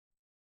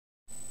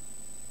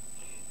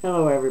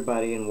Hello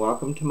everybody and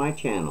welcome to my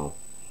channel,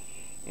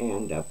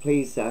 and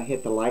please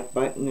hit the like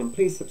button and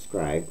please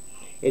subscribe.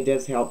 It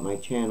does help my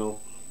channel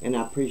and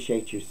I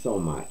appreciate you so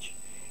much,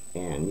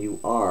 and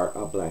you are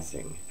a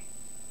blessing.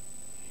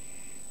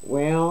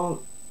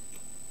 Well,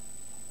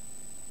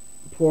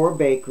 poor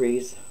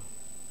bakeries.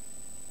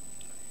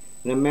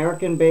 An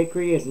American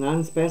bakery is an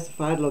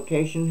unspecified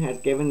location has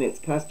given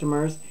its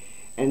customers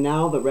and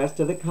now the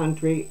rest of the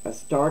country a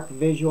stark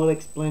visual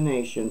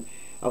explanation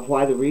of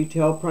why the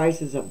retail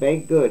prices of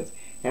baked goods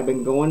have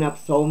been going up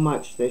so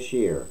much this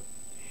year.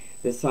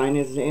 The sign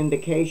is an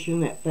indication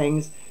that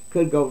things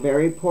could go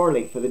very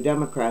poorly for the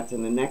Democrats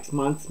in the next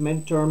month's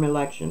midterm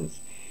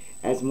elections,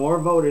 as more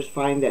voters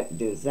find that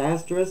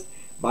disastrous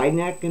Biden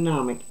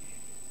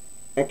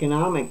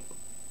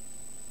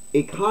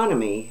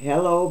economy,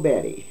 hello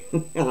Betty,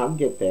 I'll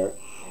get there,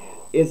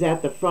 is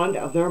at the front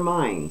of their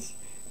minds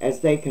as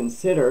they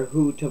consider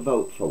who to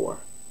vote for.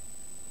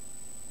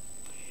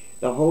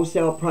 The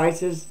wholesale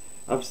prices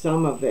of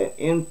some of the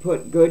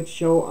input goods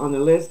shown on the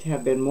list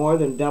have been more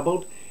than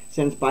doubled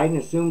since Biden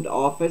assumed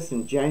office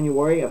in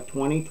January of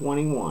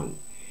 2021.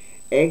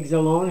 Eggs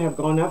alone have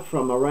gone up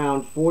from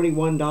around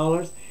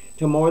 $41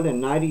 to more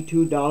than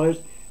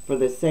 $92 for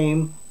the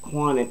same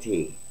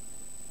quantity.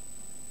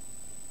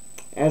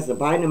 As the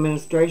Biden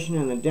administration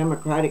and the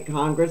Democratic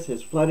Congress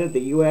has flooded the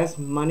U.S.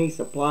 money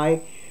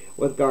supply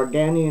with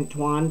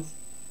gargantuan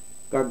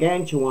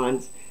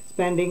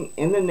spending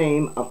in the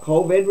name of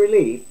COVID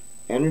relief,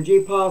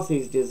 energy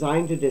policies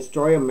designed to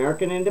destroy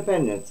American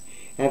independence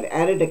have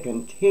added a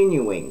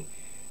continuing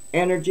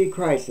energy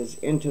crisis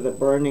into the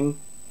burning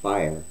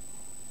fire.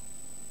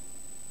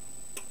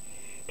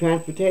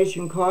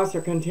 Transportation costs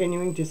are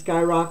continuing to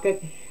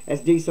skyrocket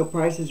as diesel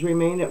prices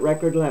remain at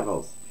record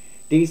levels.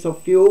 Diesel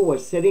fuel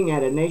was sitting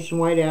at a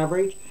nationwide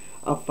average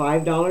of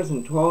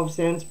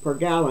 $5.12 per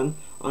gallon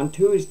on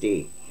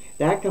Tuesday.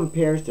 That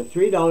compares to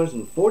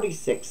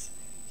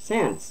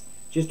 $3.46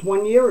 just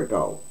 1 year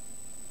ago.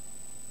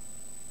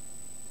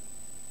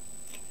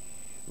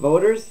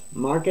 Voters,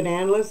 market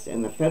analysts,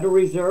 and the Federal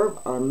Reserve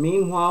are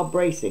meanwhile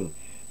bracing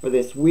for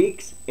this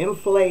week's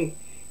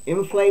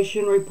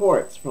inflation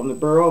reports from the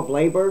Bureau of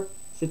Labor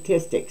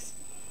Statistics.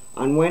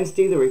 On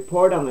Wednesday, the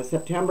report on the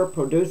September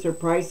Producer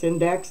Price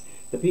Index,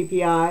 the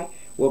PPI,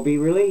 will be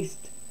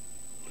released,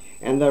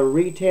 and the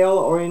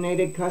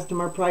Retail-Oriented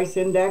Customer Price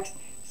Index,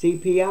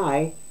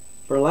 CPI,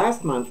 for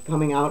last month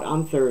coming out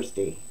on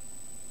Thursday.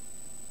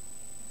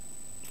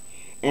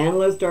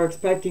 Analysts are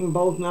expecting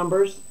both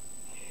numbers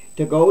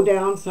to go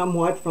down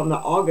somewhat from the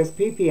August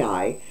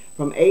PPI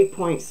from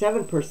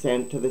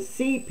 8.7% to the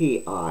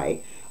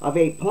CPI of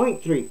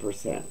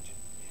 8.3%.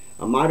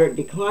 A moderate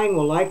decline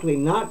will likely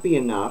not be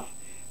enough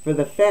for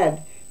the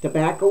Fed to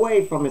back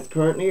away from its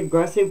currently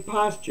aggressive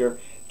posture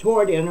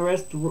toward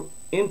interest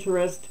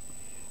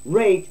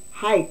rate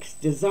hikes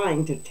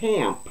designed to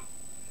tamp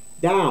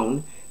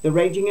down the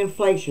raging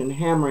inflation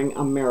hammering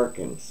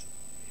Americans.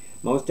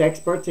 Most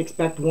experts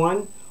expect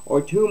 1 or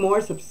 2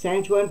 more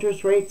substantial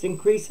interest rates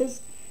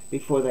increases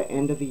before the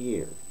end of the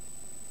year.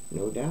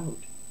 No doubt.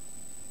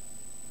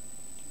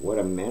 What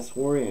a mess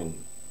we're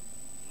in.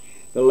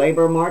 The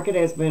labor market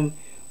has been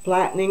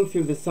flattening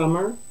through the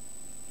summer,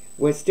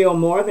 with still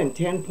more than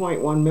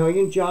 10.1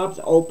 million jobs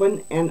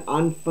open and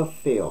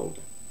unfulfilled.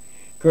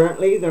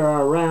 Currently, there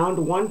are around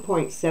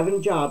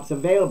 1.7 jobs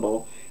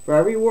available for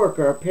every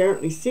worker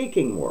apparently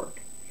seeking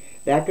work.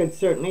 That could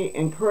certainly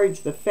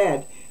encourage the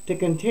Fed to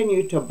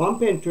continue to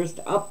bump interest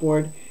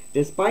upward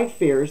despite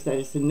fears that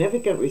a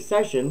significant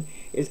recession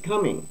is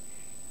coming,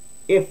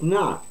 if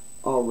not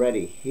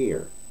already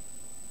here.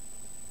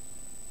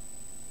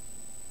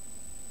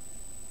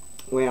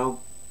 Well,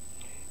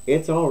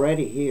 it's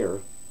already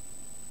here.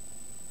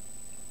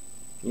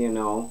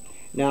 Now,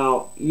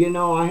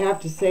 I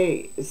have to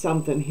say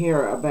something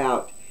here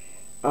about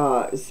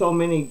so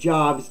many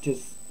jobs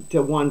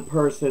to one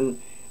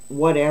person,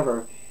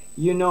 whatever.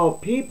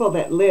 People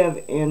that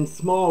live in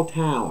small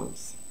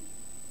towns,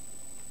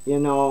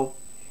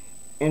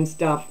 and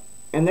stuff,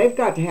 and they've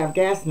got to have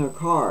gas in their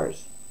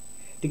cars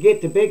to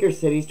get to bigger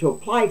cities to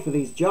apply for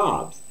these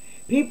jobs.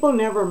 People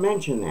never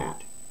mention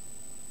that.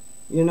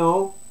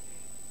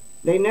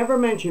 They never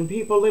mention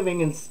people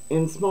living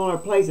in smaller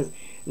places.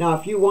 Now,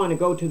 if you want to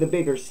go to the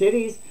bigger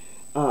cities,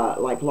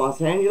 like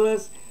Los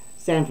Angeles,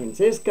 San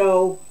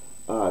Francisco,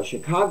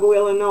 Chicago,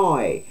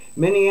 Illinois,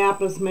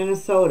 Minneapolis,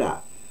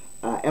 Minnesota,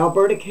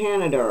 Alberta,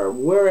 Canada, or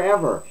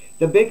wherever,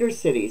 the bigger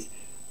cities,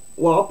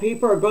 well,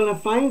 people are going to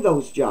find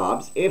those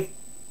jobs if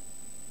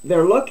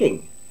they're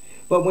looking.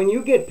 But when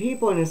you get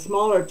people in a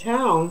smaller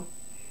town,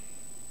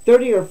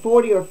 30 or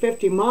 40 or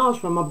 50 miles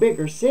from a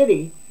bigger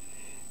city,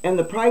 and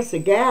the price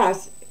of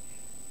gas,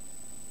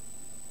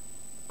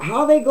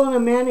 how are they going to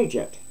manage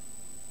it?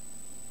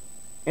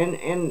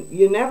 And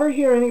you never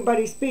hear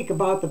anybody speak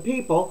about the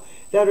people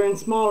that are in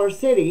smaller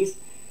cities,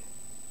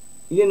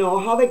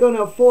 how they going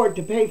to afford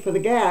to pay for the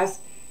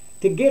gas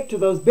to get to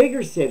those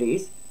bigger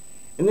cities.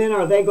 And then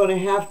are they going to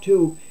have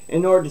to,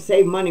 in order to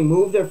save money,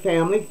 move their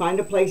family, find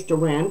a place to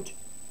rent,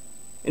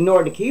 in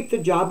order to keep the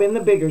job in the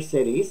bigger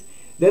cities,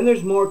 then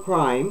there's more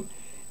crime.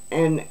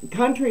 And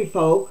country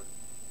folk,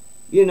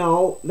 you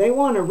know, they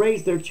want to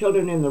raise their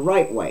children in the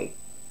right way.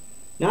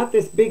 Not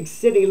this big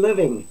city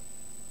living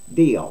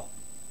deal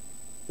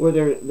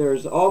where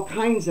there's all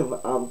kinds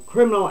of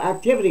criminal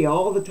activity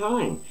all the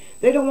time.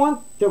 They don't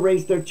want to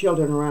raise their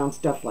children around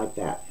stuff like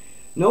that.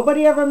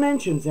 Nobody ever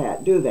mentions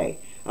that, do they?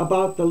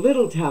 About the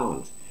little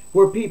towns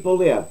where people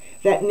live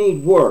that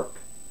need work.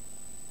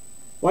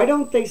 Why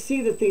don't they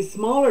see that these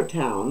smaller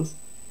towns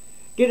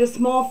get a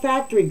small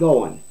factory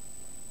going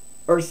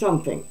or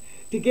something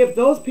to give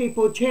those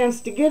people a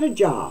chance to get a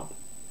job?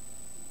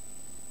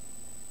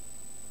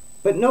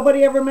 But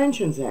nobody ever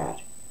mentions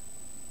that.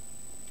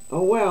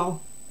 Oh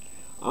well,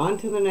 on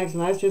to the next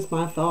one. That's just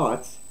my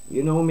thoughts.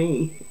 You know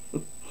me.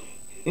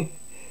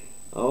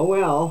 Oh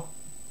well,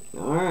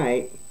 all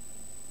right.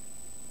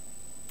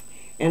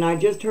 And I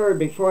just heard,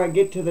 before I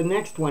get to the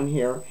next one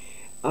here,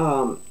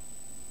 the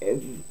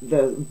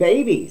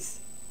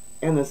babies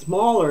and the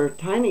smaller,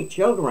 tiny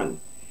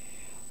children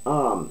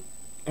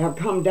have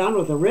come down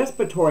with a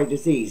respiratory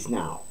disease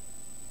now.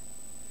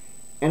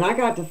 And I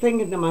got to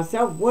thinking to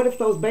myself, what if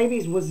those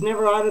babies was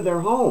never out of their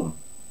home?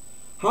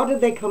 How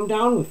did they come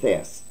down with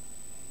this?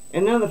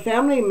 And none of the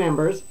family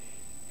members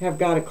have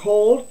got a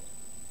cold,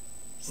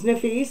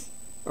 sniffies,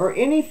 or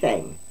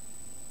anything.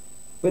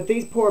 But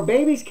these poor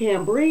babies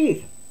can't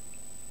breathe.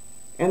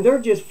 And they're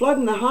just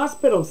flooding the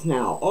hospitals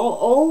now,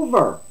 all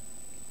over.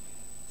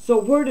 So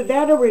where did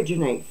that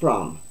originate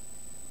from?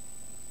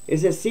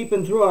 Is it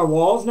seeping through our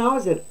walls now?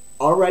 Is it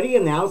already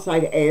in the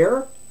outside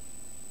air?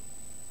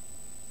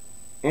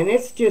 And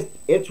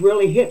it's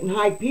really hitting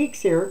high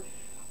peaks here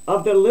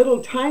of the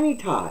little tiny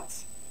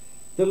tots.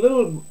 The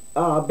little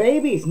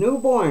babies,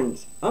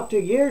 newborns, up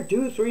to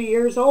 2, 3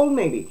 years old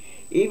maybe.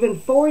 Even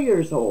 4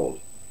 years old.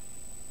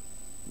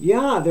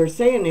 Yeah, they're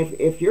saying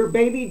if your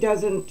baby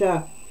doesn't,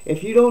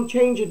 if you don't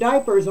change a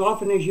diaper as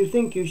often as you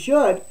think you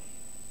should,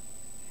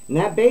 and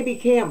that baby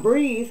can't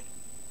breathe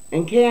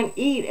and can't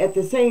eat at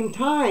the same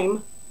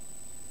time,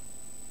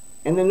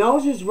 and the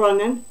nose is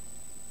running,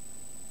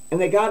 and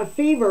they got a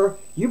fever,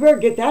 you better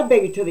get that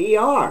baby to the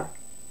ER.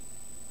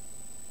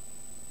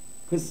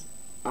 Because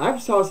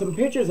I've saw some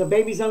pictures of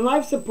babies on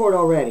life support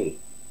already.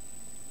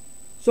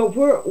 So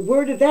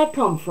where did that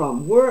come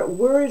from?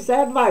 Where is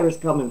that virus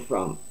coming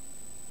from?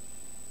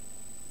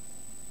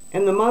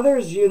 And the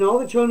mothers, you know,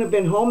 the children have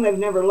been home. They've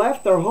never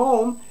left their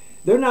home.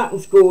 They're not in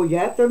school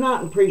yet. They're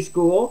not in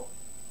preschool.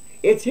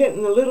 It's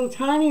hitting the little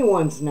tiny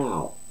ones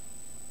now.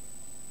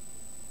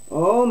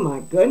 Oh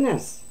my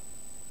goodness.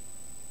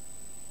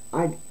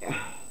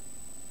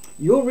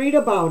 You'll read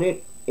about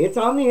it. It's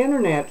on the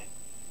internet.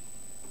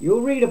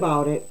 You'll read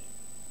about it.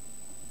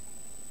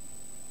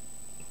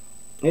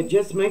 It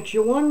just makes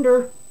you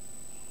wonder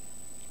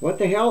what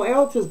the hell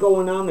else is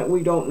going on that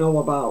we don't know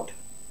about.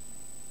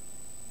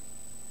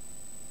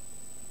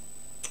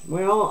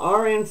 Well,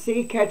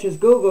 RNC catches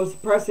Google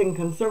suppressing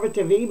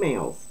conservative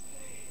emails.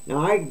 Now,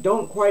 I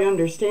don't quite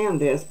understand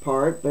this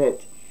part,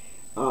 but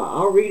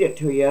I'll read it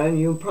to you, and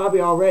you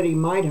probably already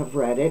might have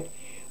read it.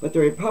 But the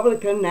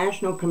Republican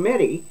National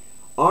Committee,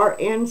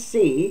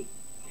 RNC,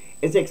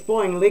 is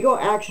exploring legal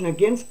action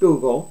against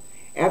Google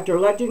after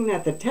alleging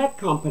that the tech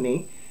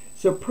company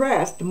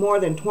suppressed more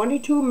than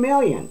 22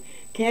 million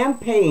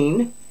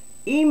campaign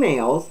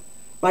emails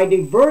by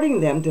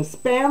diverting them to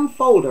spam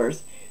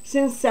folders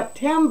since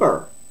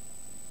September.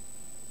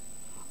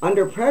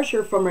 Under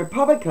pressure from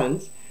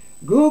Republicans,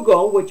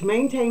 Google, which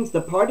maintains the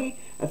party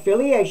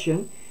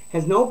affiliation,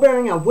 has no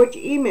bearing on which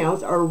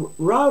emails are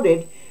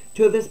routed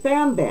to the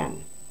spam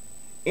bin.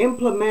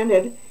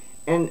 Implemented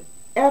an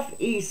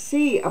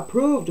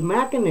FEC-approved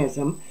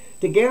mechanism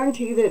to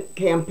guarantee that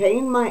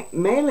campaign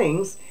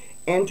mailings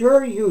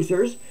enter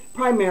users'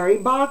 primary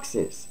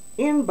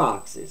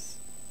inboxes.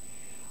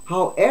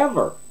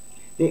 However,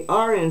 the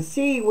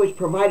RNC, which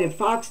provided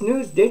Fox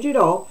News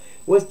Digital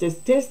with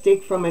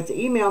statistics from its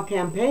email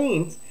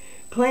campaigns,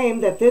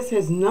 claimed that this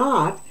has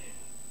not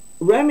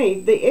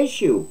remedied the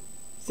issue,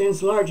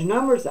 since large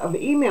numbers of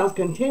emails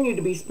continue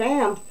to be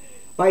spammed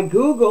by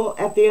Google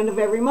at the end of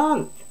every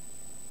month.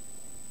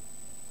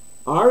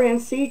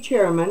 RNC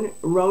Chairman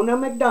Ronna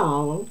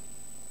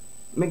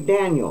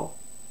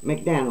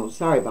McDaniel,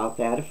 sorry about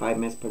that if I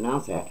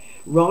mispronounced that,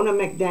 Ronna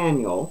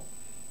McDaniel,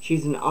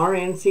 she's an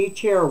RNC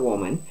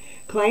chairwoman,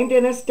 claimed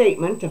in a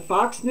statement to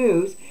Fox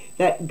News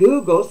that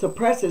Google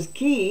suppresses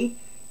key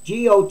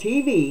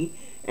GOTV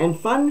and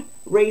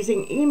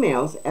fundraising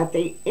emails at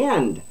the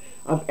end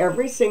of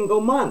every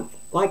single month,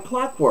 like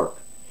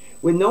clockwork,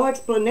 with no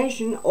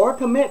explanation or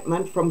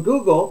commitment from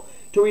Google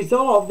to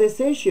resolve this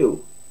issue.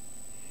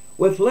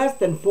 With less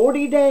than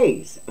 40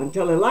 days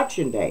until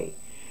Election Day,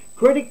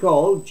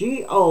 critical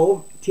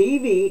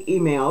GOTV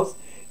emails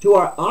to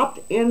our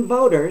opt-in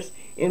voters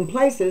in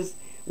places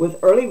with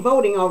early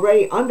voting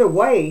already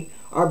underway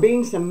are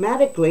being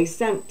systematically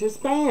sent to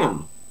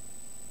spam.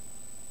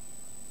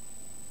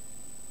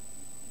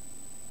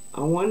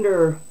 I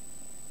wonder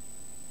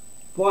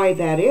why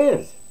that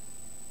is.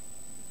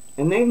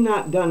 And they've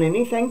not done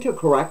anything to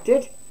correct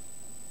it?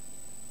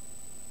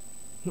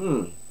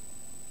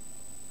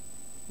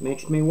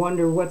 Makes me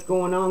wonder what's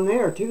going on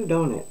there too,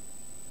 don't it?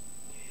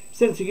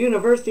 Since the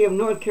University of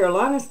North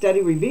Carolina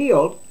study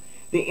revealed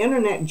the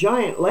internet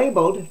giant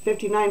labeled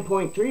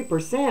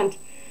 59.3%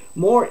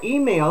 more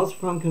emails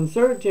from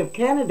conservative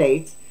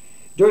candidates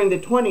during the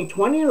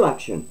 2020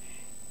 election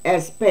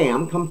as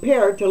spam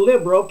compared to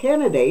liberal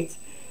candidates,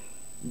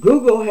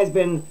 Google has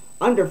been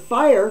under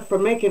fire for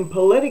making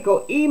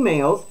political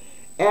emails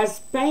as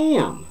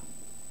spam.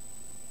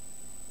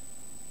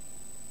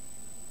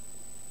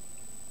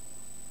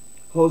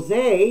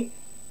 Jose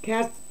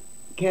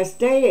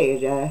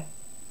Castadia,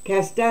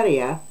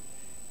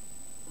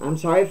 I'm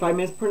sorry if I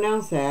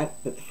mispronounced that,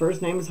 but the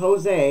first name is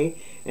Jose,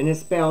 and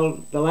it's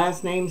spelled the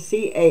last name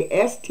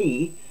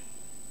Castaeda.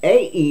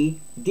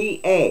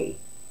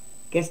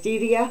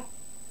 Castadia,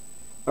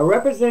 a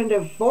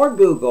representative for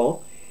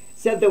Google,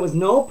 said there was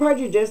no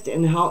prejudice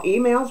in how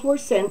emails were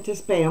sent to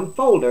spam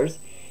folders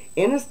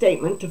in a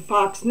statement to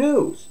Fox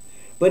News,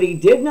 but he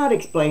did not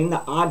explain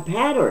the odd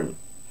pattern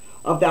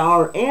of the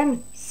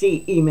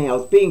RNC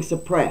emails being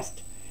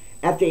suppressed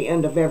at the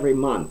end of every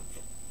month.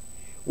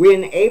 We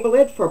enable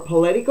it for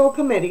political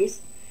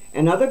committees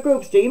and other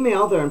groups to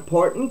email their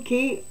important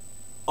key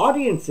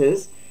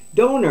audiences,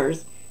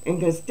 donors, and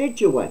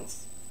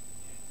constituents.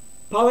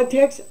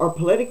 Politics or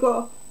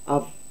political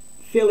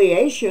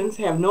affiliations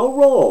have no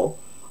role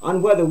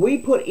on whether we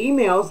put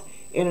emails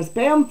in a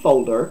spam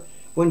folder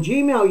when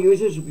Gmail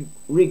users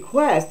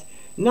request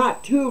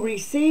not to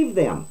receive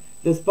them,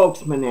 the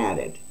spokesman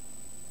added.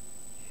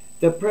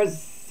 The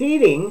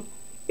proceeding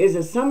is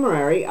a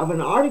summary of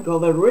an article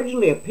that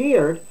originally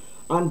appeared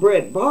on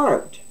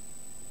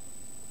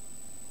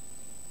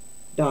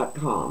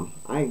Breitbart.com.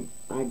 I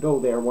go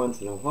there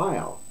once in a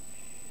while.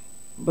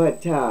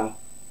 But, I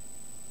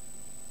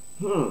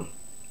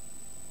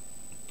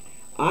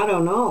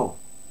don't know.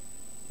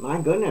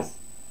 My goodness.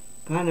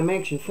 Kind of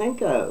makes you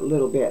think a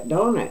little bit,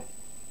 don't it?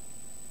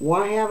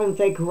 Why haven't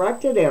they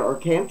corrected it, or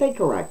can't they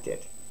correct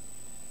it?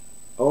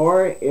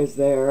 Or is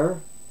there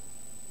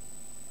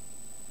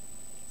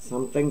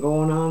something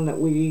going on that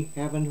we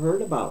haven't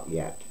heard about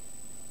yet?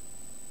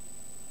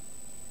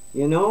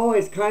 You know,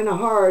 it's kind of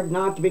hard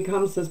not to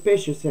become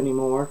suspicious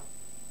anymore.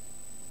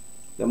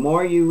 The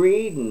more you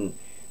read and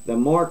the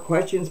more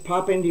questions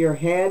pop into your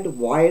head.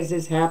 Why is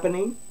this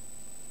happening?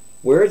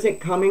 Where is it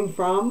coming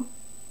from?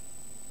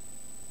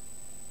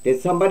 Did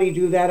somebody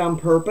do that on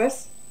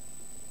purpose?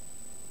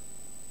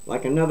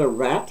 Like another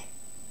rat?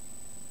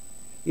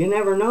 You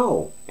never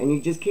know. And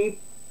you just keep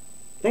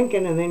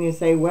thinking, and then you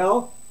say,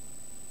 well,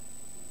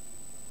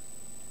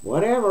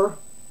 whatever.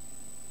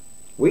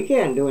 We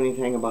can't do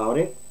anything about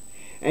it.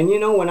 And you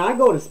know, when I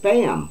go to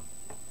spam,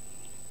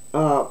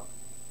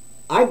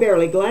 I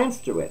barely glance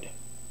through it.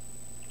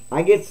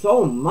 I get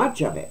so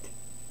much of it.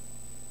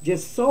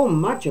 Just so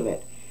much of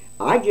it.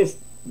 I just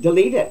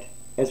delete it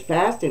as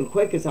fast and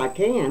quick as I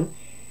can,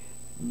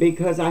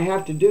 because I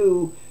have to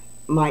do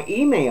my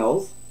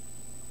emails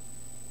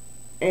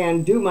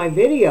and do my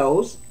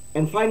videos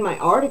and find my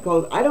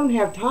articles. I don't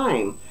have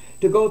time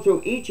to go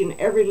through each and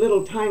every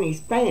little tiny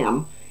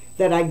spam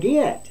that I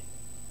get.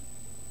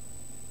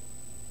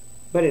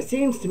 But it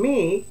seems to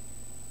me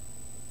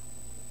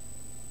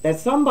that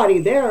somebody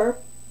there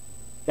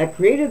that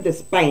created the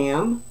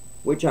spam,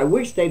 which I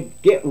wish they'd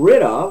get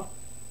rid of,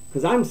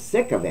 because I'm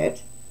sick of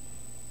it,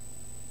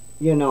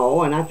 you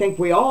know, and I think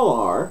we all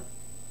are,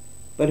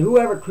 but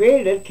whoever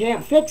created it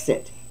can't fix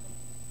it.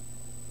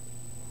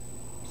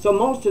 So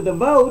most of the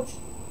votes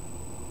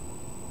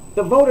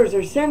the voters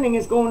are sending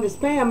is going to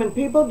spam, and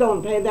people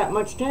don't pay that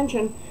much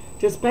attention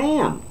to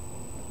spam.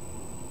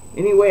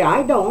 Anyway,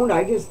 I don't.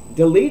 I just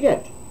delete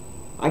it.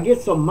 I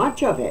get so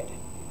much of it.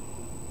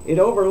 It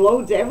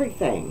overloads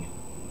everything.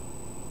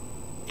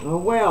 Oh,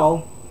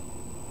 well.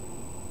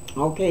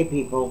 Okay,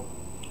 people.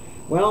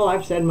 Well,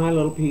 I've said my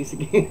little piece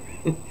again.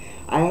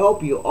 I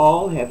hope you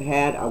all have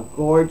had a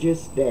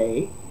gorgeous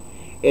day.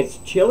 It's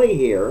chilly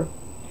here.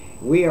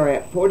 We are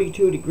at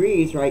 42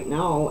 degrees right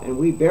now, and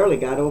we barely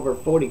got over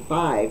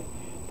 45,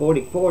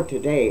 44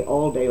 today,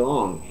 all day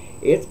long.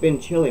 It's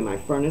been chilly. My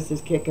furnace is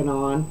kicking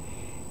on,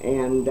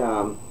 and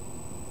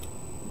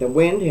the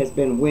wind has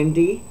been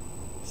windy,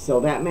 so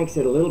that makes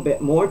it a little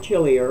bit more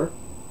chillier,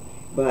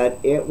 but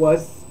it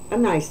was a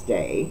nice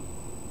day,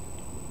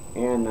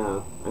 and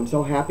I'm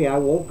so happy I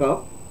woke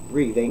up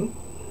breathing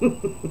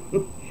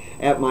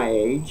at my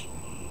age,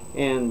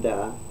 and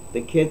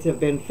the kids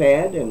have been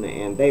fed,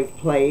 and they've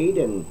played,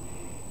 and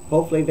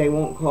hopefully they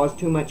won't cause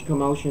too much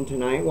commotion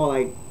tonight while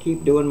I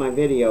keep doing my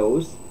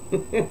videos.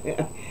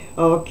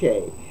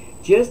 Okay,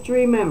 just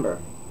remember,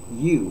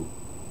 you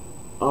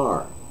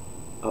are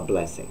a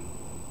blessing.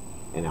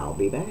 And I'll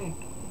be back.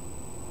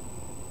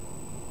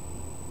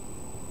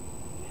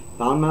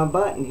 Found my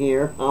button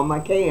here on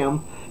my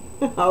cam.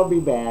 I'll be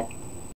back.